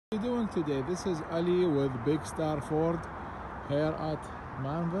How are you doing today? This is Ali with Big Star Ford here at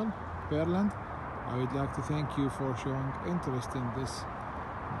Manville, Pearland. I would like to thank you for showing interest in this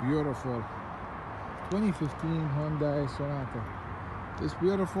beautiful 2015 Hyundai Sonata. This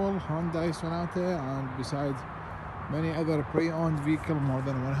beautiful Hyundai Sonata, and besides many other pre-owned vehicle, more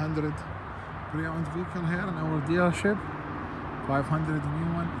than 100 pre-owned vehicle here in our dealership. 500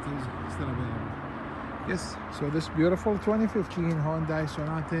 new one, it is still available. Yes, so this beautiful 2015 Hyundai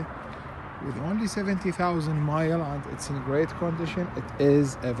Sonata with only 70,000 miles and it's in great condition, it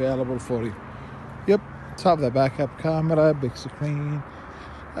is available for you. Yep, it's have the backup camera, big screen,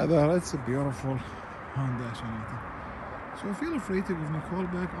 it's a beautiful Hyundai Sonata. So feel free to give me a call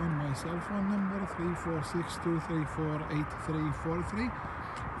back on my cell phone number 346-234-8343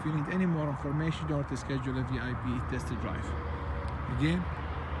 if you need any more information or to schedule a VIP test drive. Again,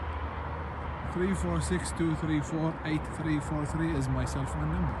 346-234-8343 is my cell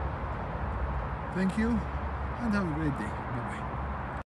phone number. Thank you and have a great day. Bye bye.